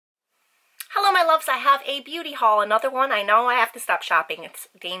my loves, I have a beauty haul. Another one. I know I have to stop shopping. It's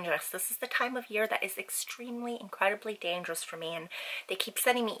dangerous. This is the time of year that is extremely, incredibly dangerous for me. And they keep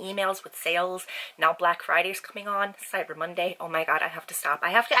sending me emails with sales. Now Black Friday is coming on. Cyber Monday. Oh my God, I have to stop.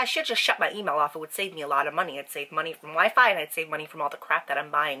 I should just shut my email off. It would save me a lot of money. I'd save money from Wi-Fi and I'd save money from all the crap that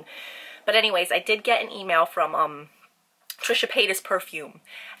I'm buying. But anyways, I did get an email from Trisha Paytas perfume,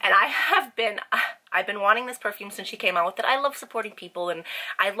 and I've been wanting this perfume since she came out with it. I love supporting people and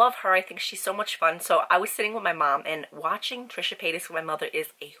I love her. I think she's so much fun. So I was sitting with my mom, and watching Trisha Paytas with my mother is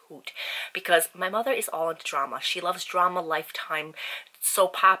a hoot, because my mother is all into drama. She loves drama, Lifetime,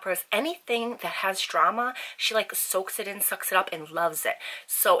 soap operas, anything that has drama. She like soaks it in, sucks it up, and loves it.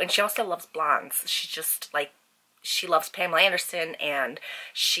 So, and she also loves blondes. She just like, she loves Pamela Anderson, and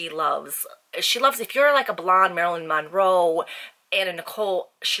she loves, if you're like a blonde Marilyn Monroe, Anna Nicole,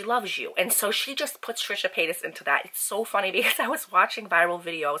 she loves you. And so she just puts Trisha Paytas into that. It's so funny because I was watching viral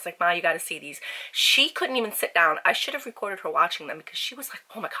video. I was like, Ma, you got to see these. She couldn't even sit down. I should have recorded her watching them, because she was like,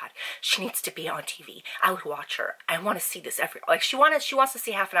 oh my God, she needs to be on TV. I would watch her. I want to see this like she wants to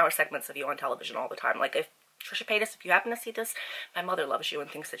see half-an-hour segments of you on television all the time. Like, if Trisha Paytas, if you happen to see this, my mother loves you and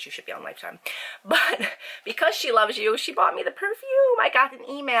thinks that you should be on Lifetime. But because she loves you, she bought me the perfume. I got an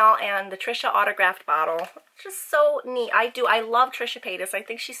email and the Trisha autographed bottle. Just so neat. I love Trisha Paytas. I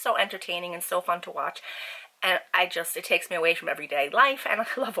think she's so entertaining and so fun to watch. And it takes me away from everyday life, and I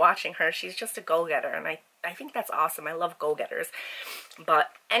love watching her. She's just a go-getter, and I think that's awesome. I love go-getters. But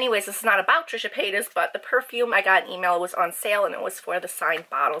anyways, this is not about Trisha Paytas, but the perfume, I got an email, it was on sale, and it was for the signed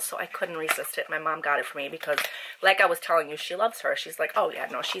bottle, so I couldn't resist it. My mom got it for me because, like I was telling you, she loves her. She's like, oh yeah,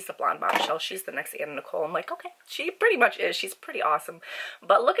 no, she's the blonde bombshell. She's the next Anna Nicole. I'm like, okay, she pretty much is. She's pretty awesome.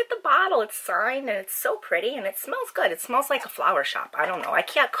 But look at the bottle. It's signed, and it's so pretty, and it smells good. It smells like a flower shop. I don't know. I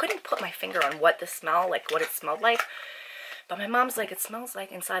couldn't put my finger on what the smell, like what it smelled like. But my mom's like, it smells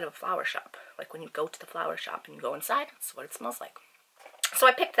like inside of a flower shop. Like when you go to the flower shop and you go inside, that's what it smells like. So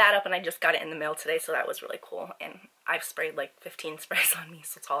I picked that up, and I just got it in the mail today, so that was really cool. And I've sprayed like 15 sprays on me,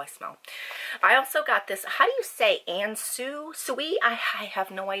 so that's all I smell. I also got this, how do you say, Sui? I have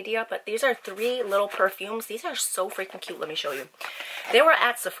no idea, but these are 3 little perfumes. These are so freaking cute. Let me show you. They were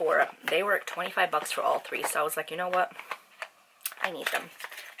at Sephora. They were 25 bucks for all 3, so I was like, you know what? I need them.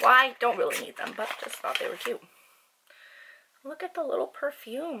 Why? Don't really need them, but just thought they were cute. Look at the little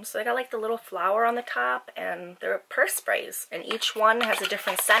perfumes. So they got like the little flower on the top, and they're purse sprays, and each one has a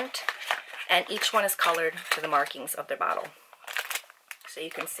different scent, and each one is colored to the markings of their bottle. So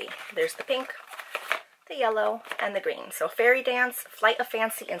you can see there's the pink, the yellow, and the green. So Fairy Dance, Flight of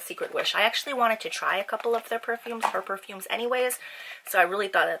Fancy, and Secret Wish. I actually wanted to try a couple of their perfumes, her perfumes anyways, so I really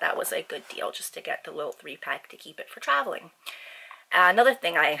thought that was a good deal just to get the little 3-pack to keep it for traveling. Another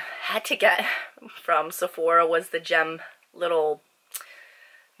thing I had to get from Sephora was the Gem little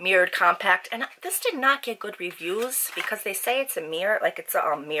mirrored compact, and this did not get good reviews because they say it's a mirror, like it's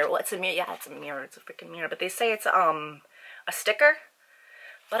a mirror. Well, it's a mirror. Yeah, it's a mirror. It's a freaking mirror. But they say it's a sticker,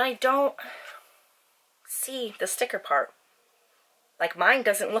 but I don't see the sticker part. Like, mine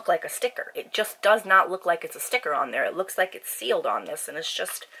doesn't look like a sticker. It just does not look like it's a sticker on there. It looks like it's sealed on this, and it's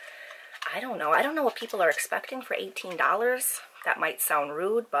just, I don't know. I don't know what people are expecting for $18. That might sound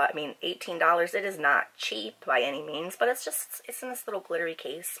rude, but I mean, $18, it is not cheap by any means, but it's in this little glittery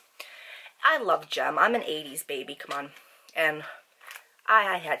case. I love Gem. I'm an 80s baby, come on. And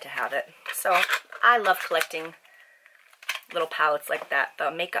I had to have it. So I love collecting little palettes like that.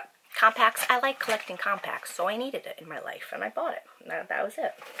 The makeup compacts, I like collecting compacts, so I needed it in my life, and I bought it. And that was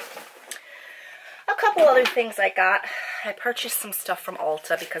it. A couple other things I got. I purchased some stuff from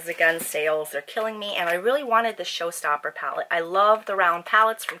Ulta because, again, sales, they're killing me. And I really wanted the Showstopper palette. I love the round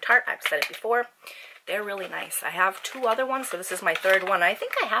palettes from Tarte. I've said it before. They're really nice. I have 2 other ones, so this is my 3rd one. I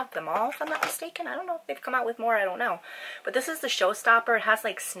think I have them all, if I'm not mistaken. I don't know if they've come out with more. I don't know. But this is the Showstopper. It has,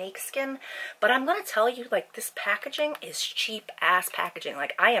 like, snake skin. But I'm going to tell you, like, this packaging is cheap-ass packaging.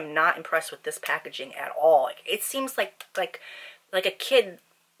 Like, I am not impressed with this packaging at all. Like, it seems like a kid...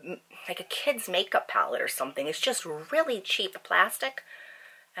 like a kid's makeup palette or something. It's just really cheap plastic.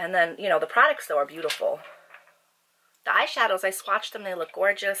 And then, you know, the products, though, are beautiful. The eyeshadows, I swatched them. They look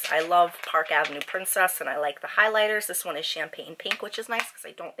gorgeous. I love Park Avenue Princess, and I like the highlighters. This one is Champagne Pink, which is nice because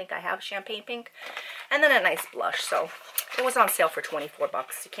I don't think I have Champagne Pink. And then a nice blush. So it was on sale for 24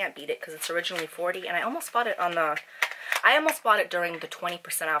 bucks. You can't beat it because it's originally 40. And I almost bought it on the... I almost bought it during the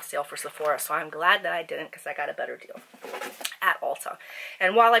 20% off sale for Sephora, so I'm glad that I didn't because I got a better deal at Ulta.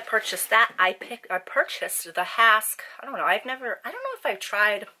 And while I purchased that, I purchased the Hask. I don't know if I've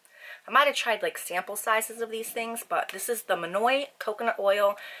tried, I might have tried like sample sizes of these things, but this is the Manoy Coconut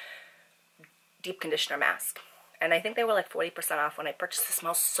Oil Deep Conditioner Mask. And I think they were like 40% off when I purchased. It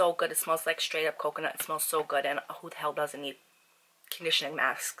smells so good. It smells like straight up coconut. It smells so good. And who the hell doesn't need conditioning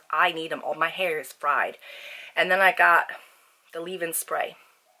masks? I need them. Oh, my hair is fried. And then I got the leave-in spray.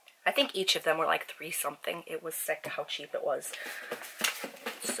 I think each of them were like $3 something. It was sick how cheap it was.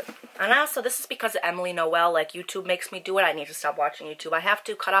 So, and also, this is because of Emily Noel. Like, YouTube makes me do it. I need to stop watching YouTube. I have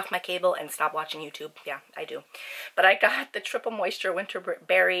to cut off my cable and stop watching YouTube. Yeah, I do. But I got the Triple Moisture Winter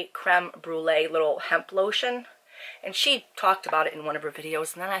Berry Creme Brulee little hemp lotion. And she talked about it in one of her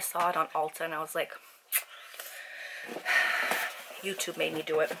videos. And then I saw it on Ulta and I was like, YouTube made me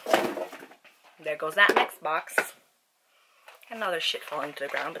do it. There goes that next box. Another shit falling to the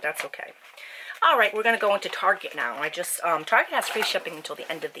ground, but that's okay. Alright, we're going to go into Target now. I just, Target has free shipping until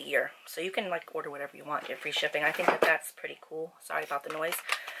the end of the year. So you can, like, order whatever you want, get free shipping. I think that that's pretty cool. Sorry about the noise.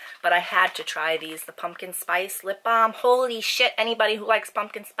 But I had to try these, the pumpkin spice lip balm. Holy shit, anybody who likes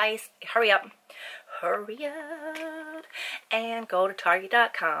pumpkin spice, hurry up. Hurry up and go to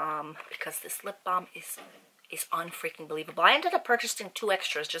Target.com because this lip balm is unfreaking believable. I ended up purchasing 2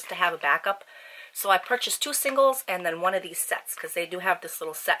 extras just to have a backup. So I purchased 2 singles and then one of these sets because they do have this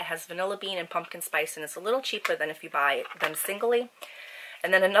little set. It has vanilla bean and pumpkin spice and it's a little cheaper than if you buy them singly.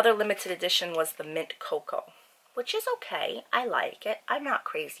 And then another limited edition was the mint cocoa, which is okay. I like it. I'm not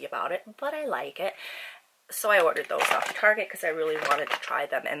crazy about it, but I like it. So I ordered those off of Target because I really wanted to try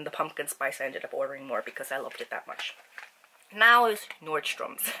them. And the pumpkin spice I ended up ordering more because I loved it that much. Now is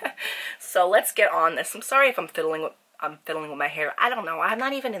Nordstrom's. So let's get on this. I'm sorry if I'm fiddling with my hair. I don't know. I'm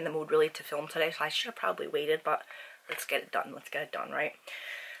not even in the mood really to film today, so I should have probably waited, but let's get it done. Let's get it done, right?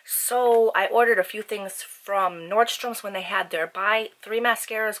 So I ordered a few things from Nordstrom's when they had their buy 3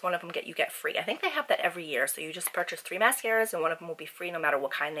 mascaras, one of them you get free. I think they have that every year, so you just purchase 3 mascaras and one of them will be free no matter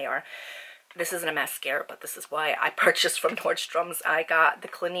what kind they are. This isn't a mascara, but this is why I purchased from Nordstrom's. I got the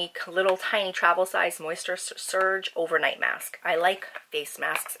Clinique little tiny travel size Moisture Surge overnight mask. I like face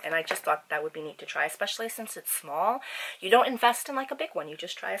masks, and I just thought that would be neat to try, especially since it's small. You don't invest in like a big one. You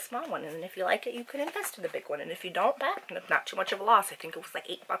just try a small one, and if you like it, you could invest in the big one. And if you don't, not too much of a loss. I think it was like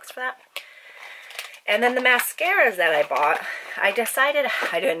 $8 for that. And then the mascaras that I bought, I decided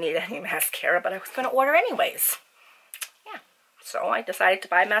I didn't need any mascara, but I was going to order anyways. So I decided to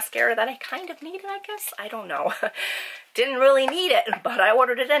buy mascara that I kind of needed, I guess. I don't know. Didn't really need it, but I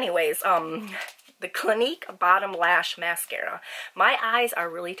ordered it anyways. The Clinique Bottom Lash Mascara. My eyes are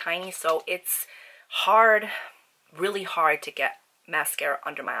really tiny, so it's hard, really hard to get mascara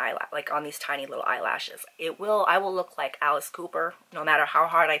under my eyelash, like on these tiny little eyelashes. I will look like Alice Cooper no matter how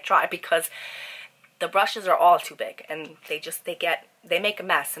hard I try because the brushes are all too big and they make a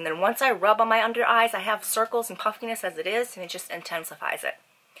mess. And then once I rub on my under eyes, I have circles and puffiness as it is, and it just intensifies it.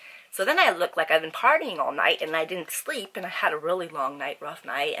 So then I look like I've been partying all night and I didn't sleep and I had a really long night, rough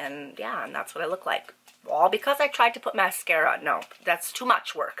night, and yeah, and that's what I look like. All because I tried to put mascara. No, that's too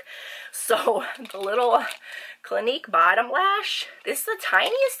much work. So the little Clinique Bottom Lash, this is the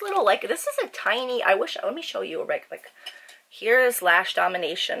tiniest little, like, this is a tiny, let me show you, like here's Lash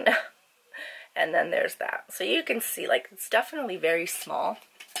Domination. And then there's that. So you can see, like, it's definitely very small.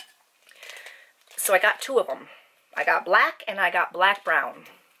 So I got 2 of them. I got black and I got black brown.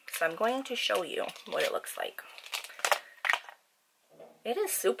 So I'm going to show you what it looks like. It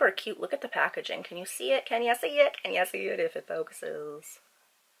is super cute. Look at the packaging. Can you see it? Can you see it? Can you see it if it focuses?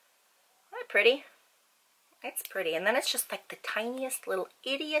 Isn't that pretty? It's pretty. And then it's just like the tiniest little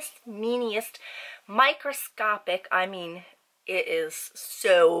ittiest, meaniest, microscopic. I mean, it is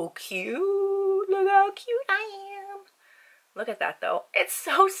so cute. Look how cute I am. Look at that though. It's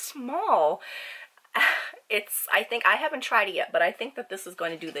so small. I think I haven't tried it yet, but I think that this is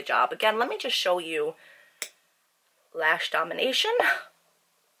going to do the job. Again, let me just show you Lash Domination,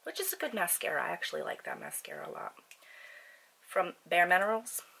 which is a good mascara. I actually like that mascara a lot. From Bare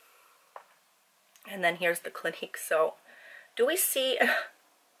Minerals. And then here's the Clinique. So do you see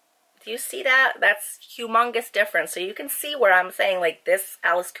that? That's humongous difference. So you can see where I'm saying, like, this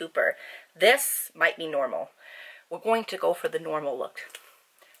Alice Cooper, this might be normal. We're going to go for the normal look.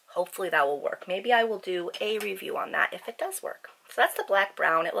 Hopefully that will work. Maybe I will do a review on that if it does work. So that's the black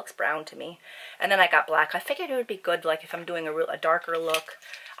brown. It looks brown to me. And then I got black. I figured it would be good, like, if I'm doing a darker look,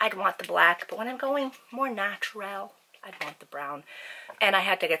 I'd want the black. But when I'm going more natural, I'd want the brown. And I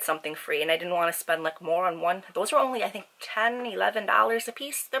had to get something free, and I didn't want to spend like more on one. Those were only, I think, $10, $11 a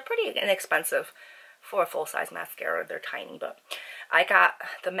piece. They're pretty inexpensive for a full-size mascara. They're tiny, but I got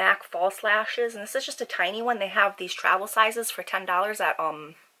the MAC False Lashes, and this is just a tiny one. They have these travel sizes for $10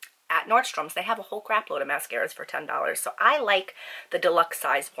 at Nordstrom's. They have a whole crap load of mascaras for $10. So I like the deluxe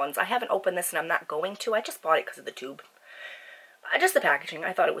size ones. I haven't opened this, and I'm not going to. I just bought it because of the tube. Just the packaging.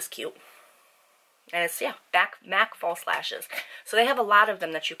 I thought it was cute. And it's, yeah, MAC false lashes. So they have a lot of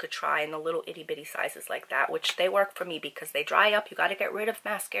them that you could try in the little itty bitty sizes like that, which they work for me because they dry up. You got to get rid of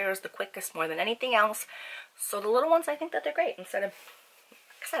mascaras the quickest more than anything else. So the little ones, I think that they're great. Instead of,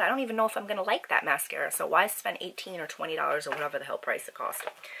 like I said, I don't even know if I'm going to like that mascara. So why spend $18 or $20 or whatever the hell price it cost?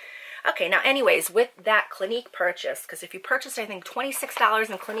 Okay, now anyways, with that Clinique purchase, because if you purchased, I think,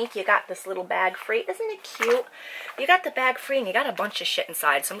 $26 in Clinique, you got this little bag free. Isn't it cute? You got the bag free and you got a bunch of shit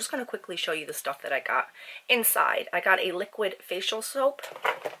inside. So I'm just going to quickly show you the stuff that I got inside. I got a liquid facial soap,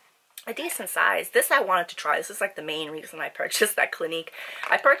 a decent size. This I wanted to try. This is like the main reason I purchased that Clinique.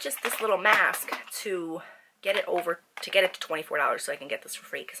 I purchased this little mask to get it to $24 so I can get this for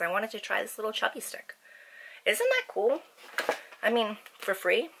free because I wanted to try this little chubby stick. Isn't that cool? I mean, for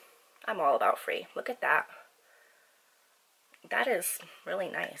free. I'm all about free. Look at that. That is really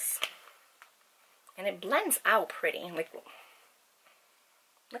nice. And it blends out pretty. Like,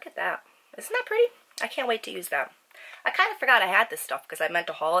 look at that. Isn't that pretty? I can't wait to use that. I kind of forgot I had this stuff because I meant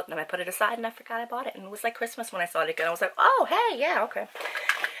to haul it and then I put it aside and I forgot I bought it. And it was like Christmas when I saw it again. I was like, oh, hey, yeah, okay.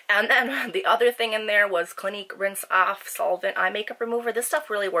 And then the other thing in there was Clinique Rinse Off Solvent Eye Makeup Remover. This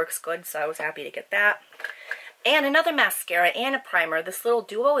stuff really works good, so I was happy to get that. And another mascara and a primer. This little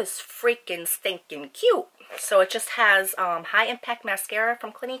duo is freaking stinking cute. So it just has High Impact Mascara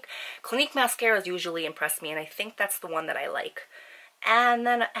from Clinique. Clinique mascaras usually impress me, and I think that's the one that I like. And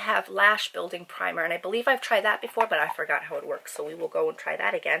then I have Lash Building Primer, and I believe I've tried that before, but I forgot how it works, so we will go and try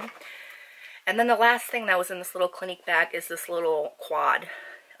that again. And then the last thing that was in this little Clinique bag is this little quad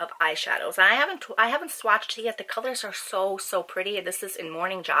of eyeshadows. And I haven't swatched it yet. The colors are so pretty. This is in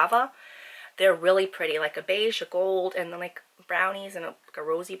Morning Java. They're really pretty, like a beige, a gold, and then like brownies and like a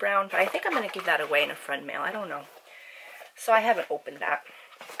rosy brown. But I think I'm going to give that away in a friend mail. I don't know. So I haven't opened that.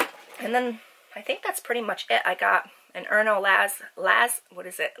 And then I think that's pretty much it. I got an Erno what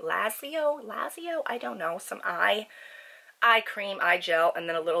is it? Lazio? I don't know. Some eye cream, eye gel, and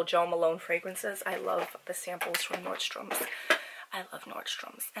then a little Jo Malone fragrances. I love the samples from Nordstrom's. I love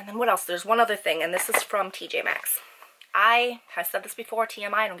Nordstrom's. And then what else? There's one other thing, and this is from TJ Maxx. I have said this before,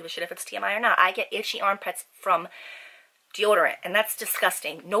 TMI, I don't give a shit if it's TMI or not. I get itchy armpits from deodorant, and that's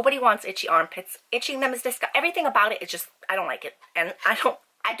disgusting. Nobody wants itchy armpits. Itching them is disgusting. Everything about it is just, I don't like it. And I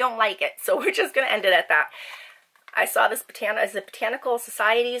don't like it. So we're just going to end it at that. I saw this is it Botanical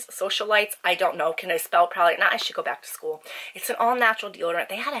Societies, Socialites? I don't know. Can I spell? Probably not. I should go back to school. It's an all-natural deodorant.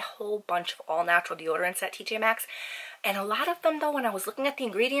 They had a whole bunch of all-natural deodorants at TJ Maxx. And a lot of them, though, when I was looking at the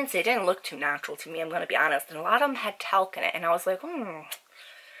ingredients, they didn't look too natural to me, I'm going to be honest. And a lot of them had talc in it. And I was like,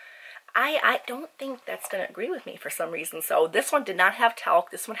 I don't think that's going to agree with me for some reason. So this one did not have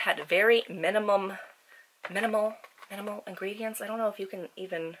talc. This one had very minimal ingredients. I don't know if you can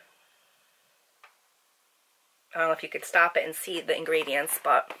even... I don't know if you could stop it and see the ingredients,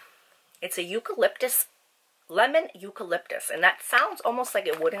 but it's a lemon eucalyptus. And that sounds almost like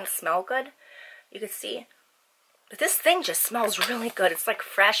it wouldn't smell good. You could see. But this thing just smells really good. It's like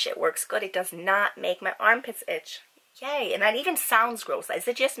fresh. It works good. It does not make my armpits itch. Yay. And that even sounds gross. Is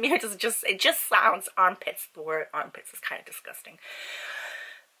it just me or does it just sounds armpits? The word armpits is kind of disgusting.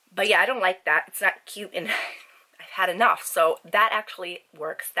 But yeah, I don't like that. It's not cute and I've had enough. So that actually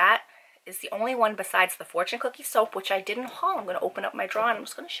works. That is the only one besides the Fortune Cookie soap, which I didn't haul. I'm going to open up my drawer and I'm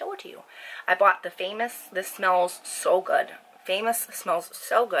just going to show it to you. I bought the Famous. This smells so good. Famous smells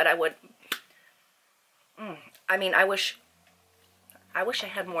so good. I would... I mean, I wish I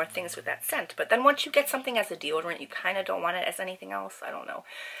had more things with that scent. But then once you get something as a deodorant, you kind of don't want it as anything else. I don't know.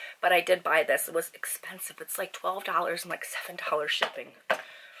 But I did buy this. It was expensive. It's like $12 and like $7 shipping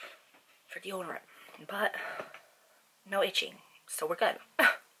for deodorant. But no itching. So we're good.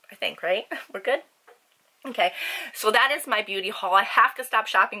 I think, right? We're good? Okay, so that is my beauty haul. I have to stop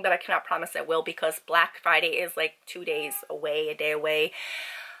shopping, but I cannot promise I will because Black Friday is like 2 days away, a day away.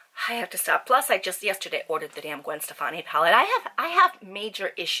 I have to stop. Plus, I just yesterday ordered the damn Gwen Stefani palette. I have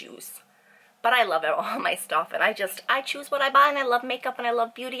major issues, but I love it, all my stuff, and I choose what I buy, and I love makeup, and I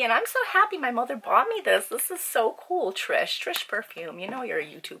love beauty, and I'm so happy my mother bought me this. This is so cool, Trish Parfume. You know you're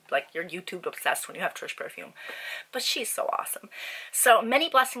YouTube obsessed when you have Trish Parfume, but she's so awesome. So many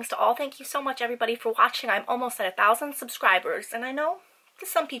blessings to all. Thank you so much, everybody, for watching. I'm almost at 1,000 subscribers, and I know to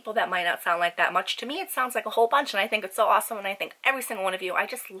some people that might not sound like that much. To me, it sounds like a whole bunch, and I think it's so awesome, and I think every single one of you, I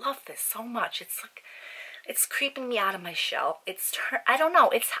just love this so much. It's like, it's creeping me out of my shell. I don't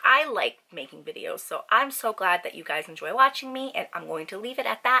know, I like making videos, so I'm so glad that you guys enjoy watching me, and I'm going to leave it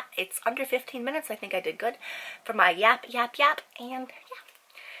at that. It's under 15 minutes. I think I did good for my yap, and yeah.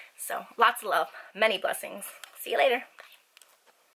 So, lots of love, many blessings. See you later.